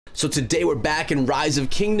So today we're back in Rise of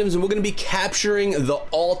Kingdoms and we're going to be capturing the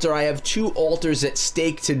altar. I have 2 altars at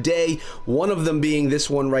stake today, one of them being this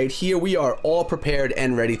one right here. We are all prepared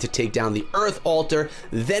and ready to take down the Earth altar.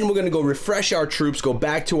 Then we're going to go refresh our troops, go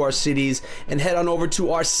back to our cities, and head on over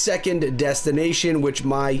to our second destination, which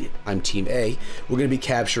I'm Team A. We're going to be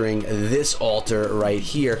capturing this altar right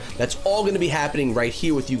here. That's all going to be happening right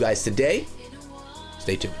here with you guys today.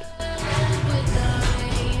 Stay tuned.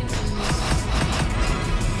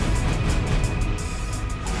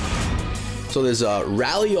 So there's a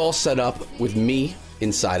rally all set up with me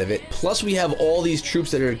inside of it. Plus we have all these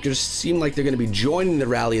troops that are just seem like they're going to be joining the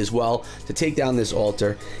rally as well to take down this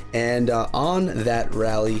altar. And on that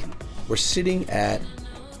rally, we're sitting at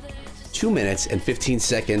 2 minutes and 15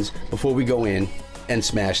 seconds before we go in and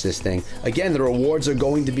smash this thing. Again, the rewards are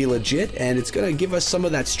going to be legit, and it's going to give us some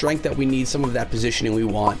of that strength that we need, some of that positioning we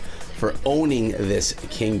want for owning this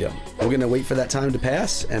kingdom. We're going to wait for that time to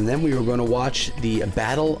pass, and then we are going to watch the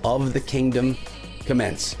Battle of the Kingdom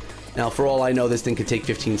commence. Now, for all I know, this thing could take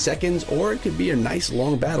 15 seconds, or it could be a nice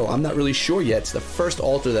long battle. I'm not really sure yet. It's the first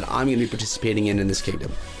altar that I'm going to be participating in this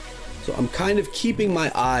kingdom. So I'm kind of keeping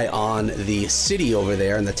my eye on the city over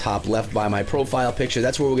there in the top left by my profile picture.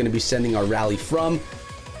 That's where we're going to be sending our rally from.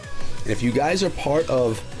 And if you guys are part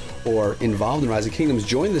of or involved in Rise of Kingdoms,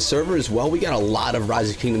 join the server as well. We got a lot of Rise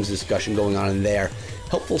of Kingdoms discussion going on in there.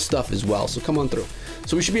 Helpful stuff as well, so come on through.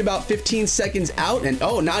 So we should be about 15 seconds out, and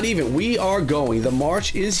oh, not even. We are going. The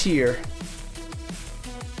march is here.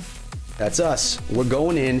 That's us. We're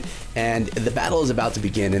going in, and the battle is about to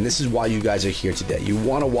begin, and this is why you guys are here today. You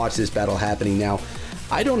want to watch this battle happening now.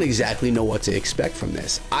 I don't exactly know what to expect from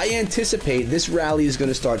this. I anticipate this rally is going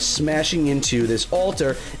to start smashing into this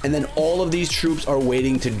altar, and then all of these troops are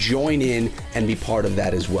waiting to join in and be part of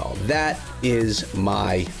that as well. That is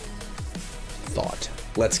my thought.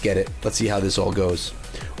 Let's get it. Let's see how this all goes.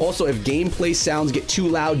 Also, if gameplay sounds get too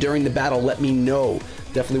loud during the battle, let me know.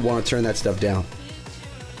 Definitely want to turn that stuff down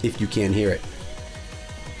if you can't hear it.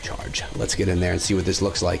 Charge. Let's get in there and see what this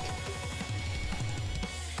looks like.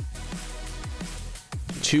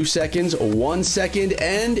 2 seconds, 1 second,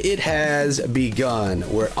 and it has begun.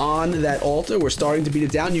 We're on that altar. We're starting to beat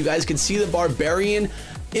it down. You guys can see the barbarian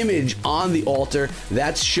image on the altar.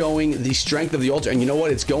 That's showing the strength of the altar, and you know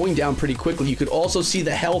what, it's going down pretty quickly. You could also see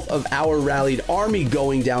the health of our rallied army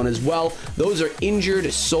going down as well. Those are injured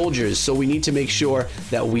soldiers, so we need to make sure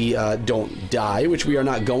that we don't die, which we are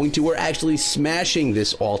not going to. We're actually smashing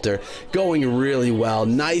this altar, going really well,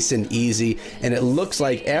 nice and easy, and it looks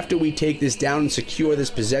like after we take this down and secure this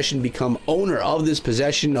possession, become owner of this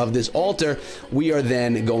possession of this altar, we are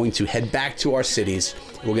then going to head back to our cities.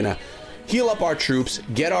 We're gonna heal up our troops,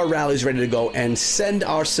 get our rallies ready to go, and send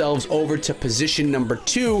ourselves over to position number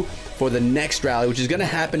 2 for the next rally, which is going to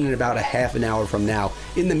happen in about a half an hour from now.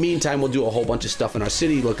 In the meantime, we'll do a whole bunch of stuff in our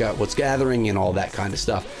city, look at what's gathering and all that kind of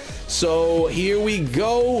stuff. So here we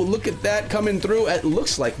go. Look at that coming through. It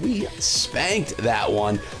looks like we spanked that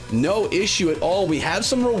one. No issue at all. We have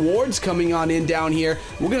some rewards coming on in down here.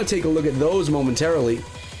 We're going to take a look at those momentarily.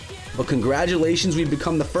 But congratulations, we've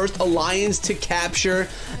become the first alliance to capture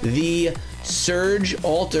the Surge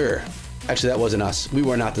altar. Actually, that wasn't us. We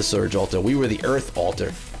were not the Surge altar. We were the Earth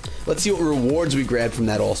altar. Let's see what rewards we grabbed from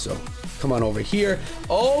that also. Come on over here.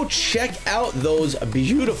 Oh, check out those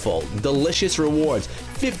beautiful, delicious rewards.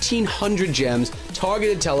 1,500 gems,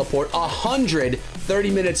 targeted teleport, 100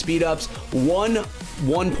 30-minute speed ups,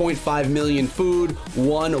 1.5 million food,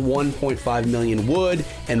 1.5 million wood,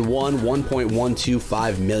 and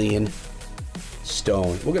 1.125 million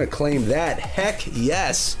stone. We're gonna claim that. Heck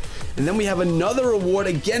yes. And then we have another reward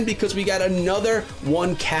again because we got another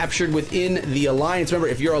one captured within the alliance. Remember,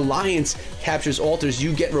 if your alliance captures altars,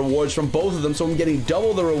 you get rewards from both of them, so I'm getting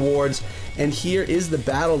double the rewards. And here is the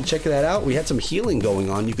battle. Check that out. We had some healing going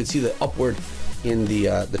on. You could see the upward in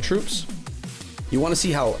the troops. You want to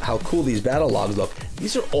see how cool these battle logs look.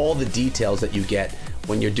 These are all the details that you get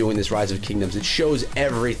when you're doing this Rise of Kingdoms. It shows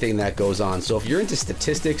everything that goes on. So if you're into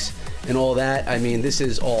statistics and all that, I mean, this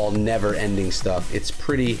is all never-ending stuff. It's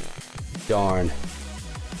pretty darn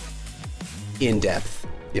in-depth,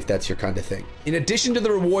 if that's your kind of thing. In addition to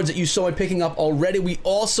the rewards that you saw me picking up already, we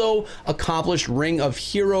also accomplished Ring of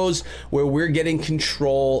Heroes, where we're getting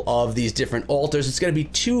control of these different altars. It's going to be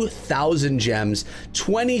 2,000 gems,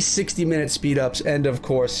 20 60-minute speed ups, and of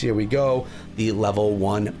course, here we go, the level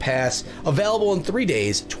 1 pass. Available in 3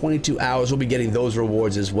 days, 22 hours. We'll be getting those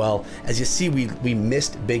rewards as well. As you see, we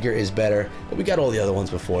missed bigger is better, but we got all the other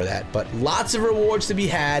ones before that. But lots of rewards to be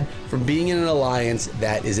had from being in an alliance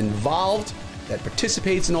that is involved, that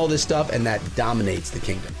participates in all this stuff, and that dominates the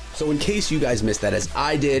kingdom. So in case you guys missed that, as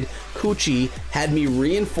I did, Kuchi had me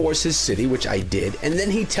reinforce his city, which I did, and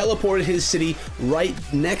then he teleported his city right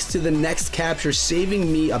next to the next capture,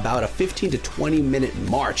 saving me about a 15 to 20 minute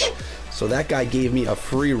march. So that guy gave me a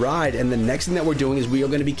free ride, and the next thing that we're doing is we are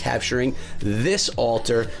going to be capturing this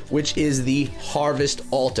altar, which is the Harvest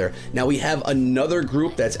Altar. Now we have another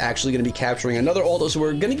group that's actually going to be capturing another altar, so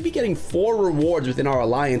we're going to be getting 4 rewards within our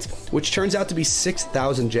alliance, which turns out to be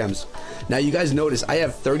 6,000 gems. Now you guys notice I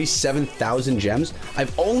have 37,000 gems.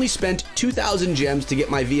 I've only spent 2,000 gems to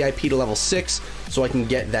get my VIP to level 6, so I can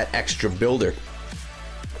get that extra builder.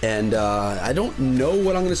 And I don't know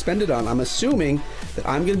what I'm going to spend it on. I'm assuming that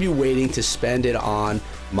I'm going to be waiting to spend it on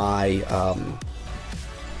my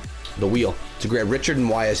the wheel to grab Richard and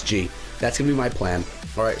YSG. That's going to be my plan.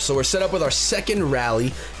 All right, so we're set up with our second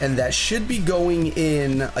rally, and that should be going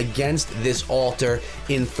in against this altar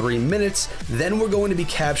in 3 minutes. Then we're going to be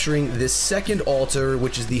capturing this second altar,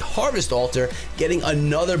 which is the Harvest Altar, getting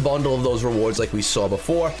another bundle of those rewards like we saw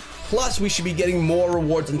before. Plus, we should be getting more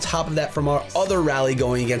rewards on top of that from our other rally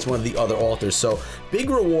going against one of the other altars. So, big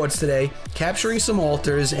rewards today, capturing some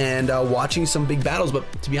altars and watching some big battles. But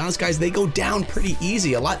to be honest, guys, they go down pretty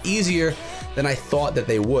easy, a lot easier than I thought that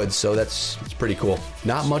they would. So that's pretty cool.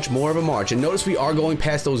 Not much more of a march. And notice we are going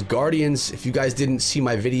past those Guardians. If you guys didn't see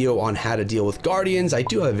my video on how to deal with Guardians, I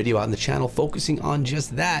do have a video out on the channel focusing on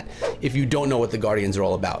just that if you don't know what the Guardians are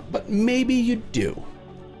all about. But maybe you do.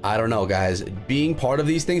 I don't know, guys. Being part of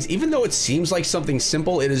these things, even though it seems like something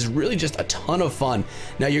simple, it is really just a ton of fun.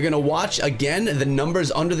 Now you're gonna watch again the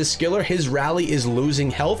numbers under the skiller. His rally is losing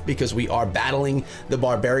health because we are battling the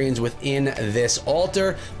barbarians within this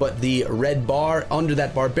altar, but the red bar under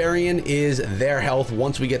that barbarian is their health.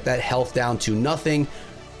 Once we get that health down to nothing,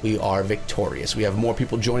 we are victorious. We have more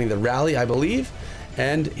people joining the rally, I believe.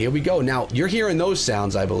 And here we go. Now you're hearing those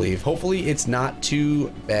sounds, I believe. Hopefully it's not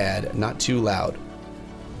too bad, not too loud,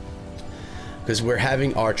 because we're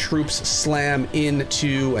having our troops slam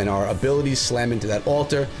into and our abilities slam into that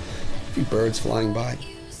altar. A few birds flying by.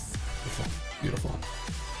 Beautiful, beautiful.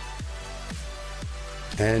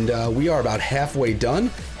 And we are about halfway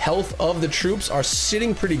done. Health of the troops are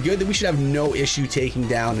sitting pretty good. We should have no issue taking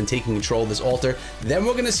down and taking control of this altar. Then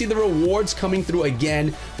we're going to see the rewards coming through again,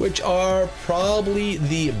 which are probably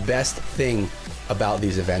the best thing about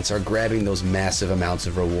these events, are grabbing those massive amounts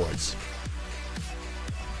of rewards.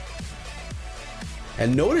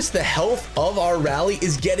 And notice the health of our rally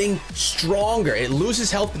is getting stronger. It loses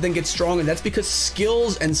health but then gets stronger. That's because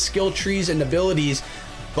skills and skill trees and abilities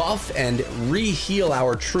buff and re-heal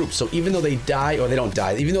our troops. So even though they die, or they don't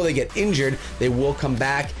die, even though they get injured, they will come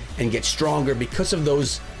back and get stronger because of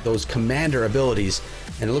those commander abilities.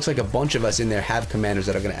 And it looks like a bunch of us in there have commanders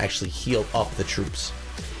that are going to actually heal up the troops.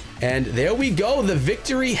 And there we go. The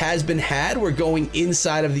victory has been had. We're going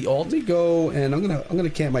inside of the altar. Go, and I'm gonna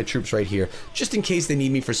camp my troops right here, just in case they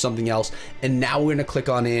need me for something else. And now we're gonna click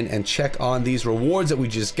on in and check on these rewards that we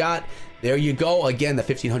just got. There you go. Again, the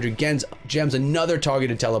 1,500 gems, another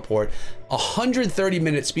targeted teleport,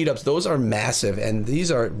 130-minute speed ups. Those are massive, and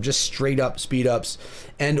these are just straight up speed ups,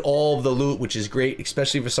 and all of the loot, which is great,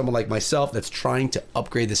 especially for someone like myself that's trying to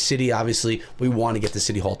upgrade the city. Obviously, we want to get to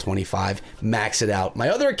City Hall 25, max it out. My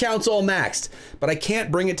other account's all maxed, but I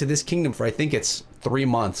can't bring it to this kingdom for I think it's 3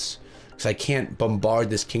 months, because I can't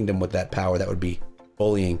bombard this kingdom with that power. That would be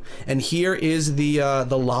bullying. And here is the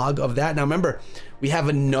log of that. Now remember, we have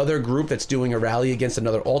another group that's doing a rally against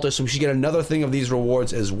another altar, so we should get another thing of these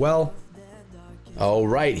rewards as well. All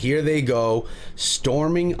right, here they go,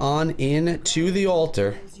 storming on in to the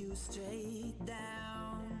altar.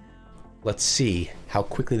 Let's see how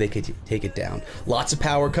quickly they could take it down. Lots of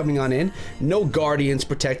power coming on in. No guardians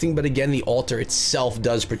protecting, but again, the altar itself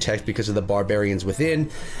does protect because of the barbarians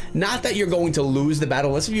within. Not that you're going to lose the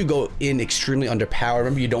battle unless you go in extremely underpowered.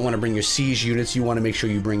 Remember, you don't want to bring your siege units. You want to make sure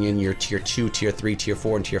you bring in your tier 2, tier 3, tier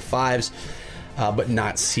 4, and tier 5s. But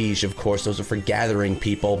not siege, of course. Those are for gathering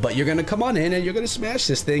people. But you're going to come on in and you're going to smash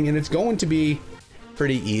this thing, and it's going to be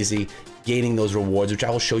pretty easy gaining those rewards, which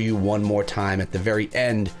I will show you one more time at the very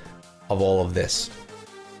end of all of this.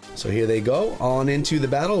 So here they go on into the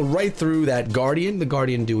battle, right through that guardian. The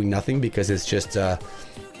guardian doing nothing because it's just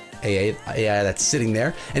AI that's sitting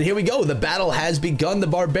there. And here we go. The battle has begun. The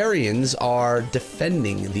barbarians are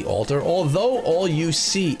defending the altar. Although all you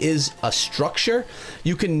see is a structure,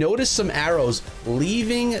 you can notice some arrows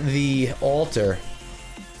leaving the altar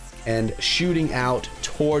and shooting out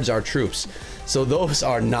towards our troops. So those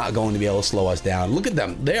are not going to be able to slow us down. Look at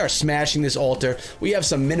them. They are smashing this altar. We have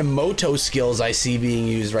some Minamoto skills I see being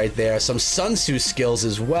used right there. Some Sun Tzu skills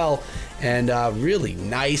as well. And really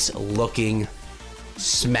nice looking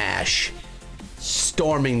smash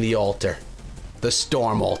storming the altar. The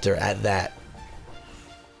storm altar at that.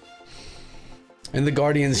 And the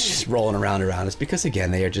Guardians just rolling around us because,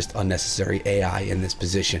 again, they are just unnecessary AI in this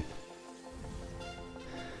position.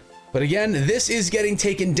 But again, this is getting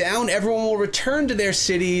taken down. Everyone will return to their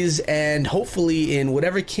cities, and hopefully in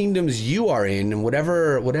whatever kingdoms you are in, and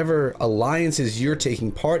whatever alliances you're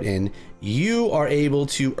taking part in, you are able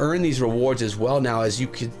to earn these rewards as well. Now, as you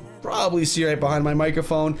can probably see right behind my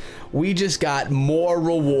microphone, we just got more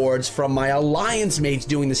rewards from my alliance mates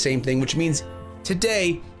doing the same thing, which means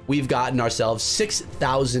today we've gotten ourselves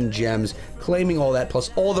 6,000 gems, claiming all that,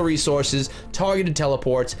 plus all the resources, targeted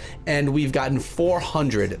teleports, and we've gotten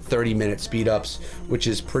 400 30-minute speed ups, which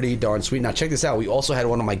is pretty darn sweet. Now check this out. We also had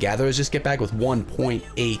one of my gatherers just get back with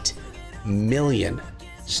 1.8 million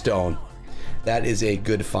stone. That is a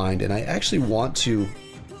good find, and I actually want to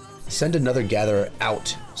send another gatherer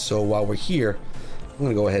out. So while we're here, I'm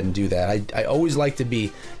gonna go ahead and do that. I always like to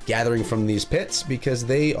be gathering from these pits because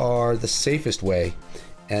they are the safest way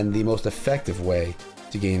and the most effective way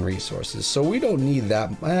to gain resources. So we don't need that.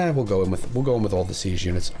 We'll go in with all the siege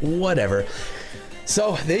units, whatever.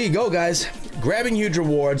 So there you go, guys. Grabbing huge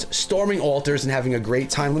rewards, storming altars, and having a great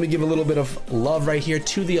time. Let me give a little bit of love right here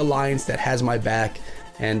to the alliance that has my back,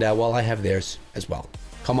 and well, I have theirs as well.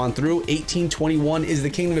 Come on through. 1821 is the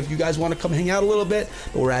kingdom if you guys want to come hang out a little bit.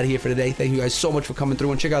 But we're out of here for today. Thank you guys so much for coming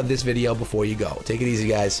through, and check out this video before you go. Take it easy,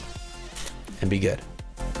 guys, and be good.